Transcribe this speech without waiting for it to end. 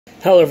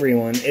Hello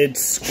everyone, it's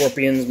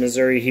Scorpions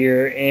Missouri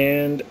here,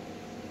 and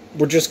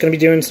we're just going to be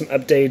doing some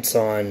updates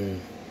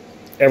on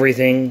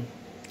everything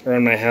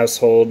around my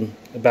household,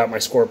 about my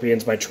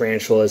scorpions, my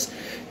tarantulas,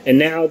 and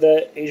now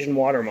the Asian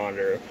water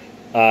monitor.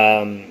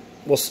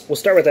 We'll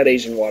start with that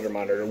Asian water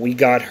monitor. We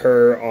got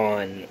her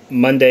on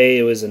Monday.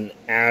 It was an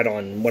ad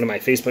on one of my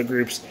Facebook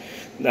groups.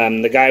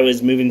 The guy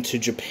was moving to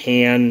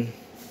Japan,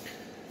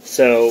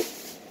 so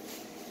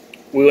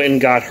we went and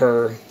got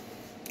her.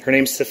 Her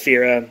name's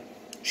Saphira.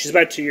 She's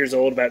about 2 years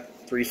old, about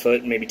 3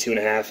 foot, maybe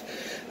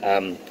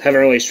 2.5. Haven't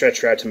really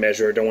stretched her out to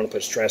measure her. Don't want to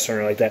put stress on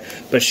her like that.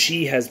 But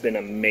she has been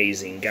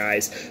amazing,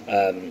 guys.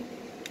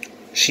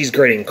 She's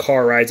great in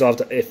car rides. I'll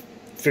have to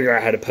figure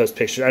out how to post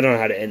pictures. I don't know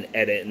how to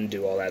edit and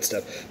do all that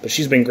stuff. But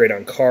she's been great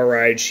on car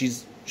rides.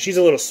 She's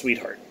a little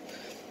sweetheart.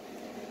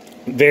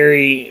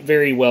 Very,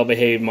 very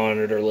well-behaved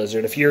monitor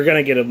lizard. If you're going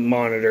to get a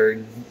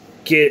monitor,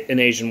 get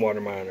an Asian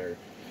water monitor.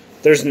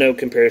 There's no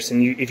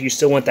comparison. If you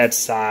still want that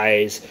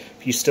size,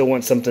 if you still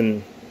want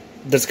something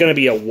that's going to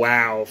be a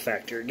wow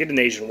factor, get an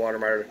Asian water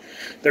monitor.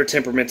 Their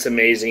temperament's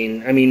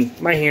amazing. I mean,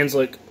 my hands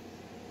look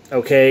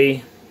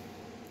okay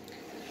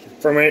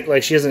from it.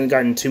 Like, she hasn't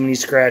gotten too many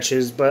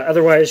scratches, but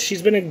otherwise,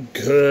 she's been a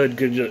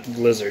good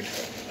lizard.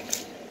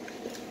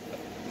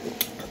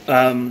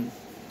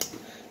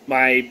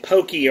 My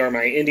Pokey, or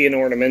my Indian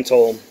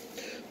Ornamental,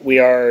 we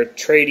are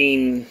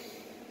trading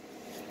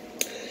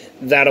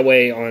that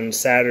away on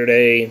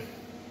Saturday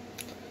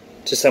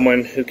to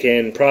someone who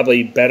can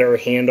probably better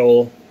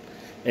handle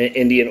an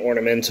Indian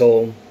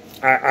Ornamental.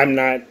 I'm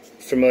not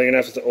familiar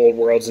enough with the old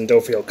worlds and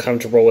don't feel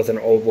comfortable with an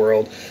old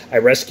world. I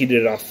rescued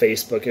it off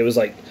Facebook. It was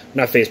like,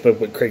 not Facebook,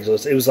 but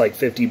Craigslist. It was like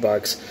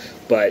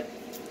 $50, but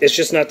it's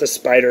just not the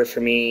spider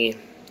for me.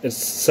 It's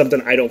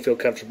something I don't feel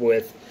comfortable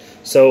with.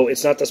 So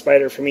it's not the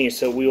spider for me.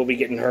 So we will be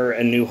getting her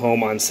a new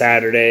home on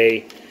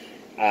Saturday.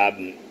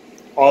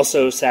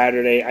 Also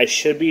Saturday, I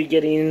should be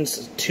getting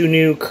 2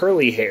 new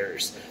curly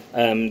hairs.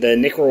 The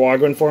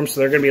Nicaraguan form, so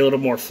they're going to be a little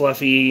more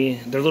fluffy.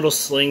 They're little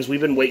slings. We've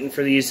been waiting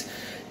for these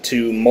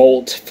to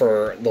molt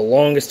for the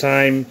longest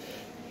time.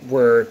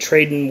 We're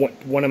trading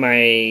one of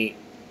my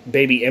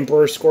baby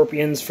emperor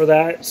scorpions for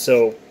that,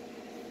 so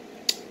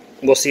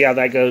we'll see how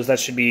that goes. That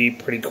should be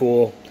pretty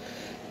cool.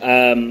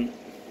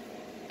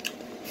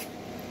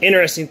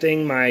 Interesting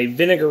thing, my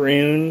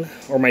Vinegaroon,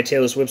 or my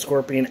tailless whip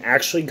scorpion,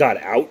 actually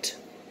got out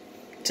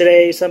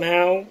today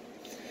somehow,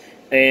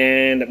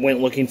 and went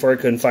looking for her,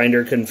 couldn't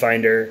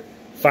find her.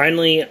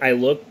 Finally, I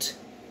looked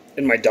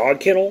in my dog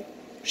kennel.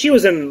 She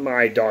was in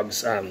my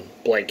dog's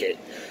blanket,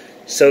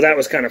 so that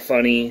was kind of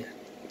funny.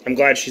 I'm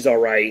glad she's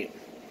alright,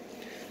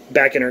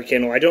 back in her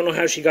kennel. I don't know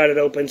how she got it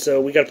open, so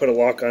we got to put a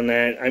lock on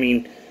that. I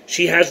mean,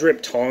 she has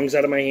ripped tongs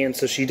out of my hand,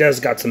 so she's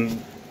got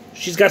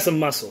some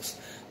muscles.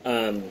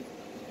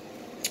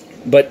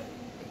 But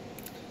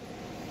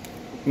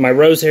my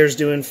rose hair's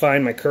doing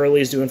fine. My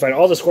curly's doing fine.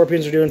 All the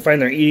scorpions are doing fine.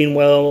 They're eating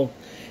well.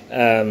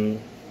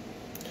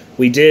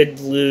 We did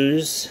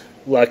lose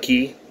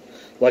Lucky,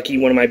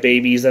 one of my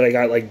babies that I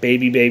got, like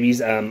baby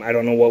babies. I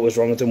don't know what was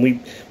wrong with him.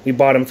 We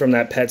bought him from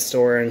that pet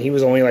store, and he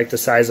was only like the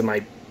size of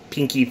my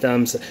pinky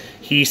thumbs.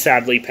 He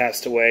sadly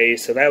passed away,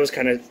 so that was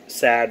kind of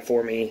sad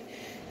for me.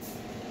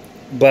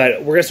 But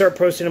we're going to start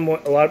posting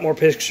a lot more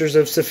pictures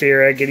of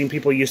Saphira, getting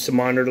people used to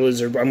monitor the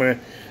lizard. I'm going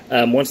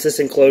to, once this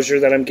enclosure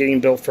that I'm getting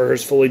built for her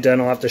is fully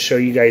done, I'll have to show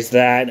you guys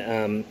that.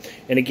 And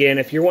again,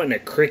 if you're wanting a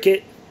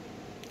cricket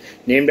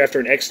named after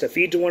an ex to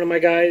feed to one of my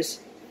guys,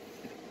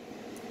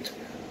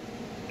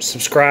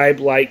 subscribe,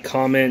 like,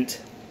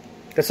 comment.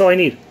 That's all I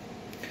need.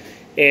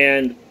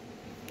 And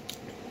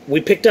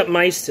we picked up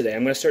mice today.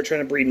 I'm going to start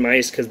trying to breed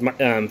mice because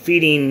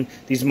feeding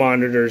these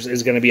monitors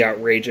is going to be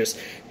outrageous.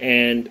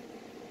 And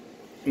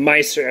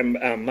mice are,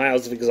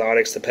 Miles of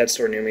Exotics, the pet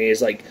store near me,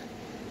 is like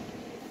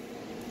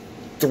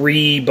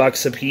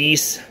 $3 a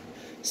piece.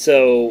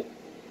 So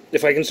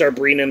if I can start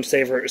breeding them,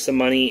 save her some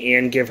money,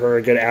 and give her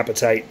a good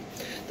appetite,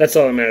 that's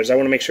all that matters. I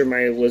want to make sure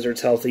my lizard's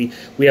healthy.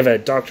 We have a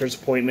doctor's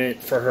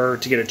appointment for her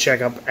to get a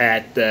checkup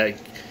at the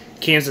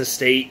Kansas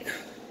State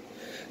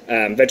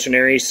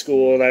veterinary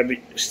school.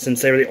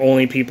 Since they were the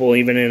only people,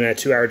 even in a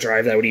 2-hour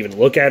drive, that would even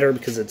look at her,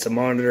 because it's a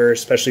monitor,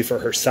 especially for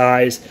her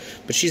size.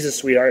 But she's a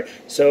sweetheart.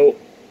 So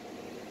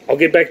I'll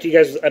get back to you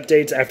guys with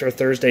updates after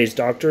Thursday's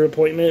doctor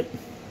appointment.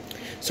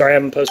 Sorry I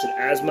haven't posted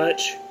as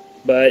much,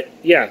 but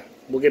yeah,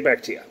 we'll get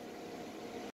back to you.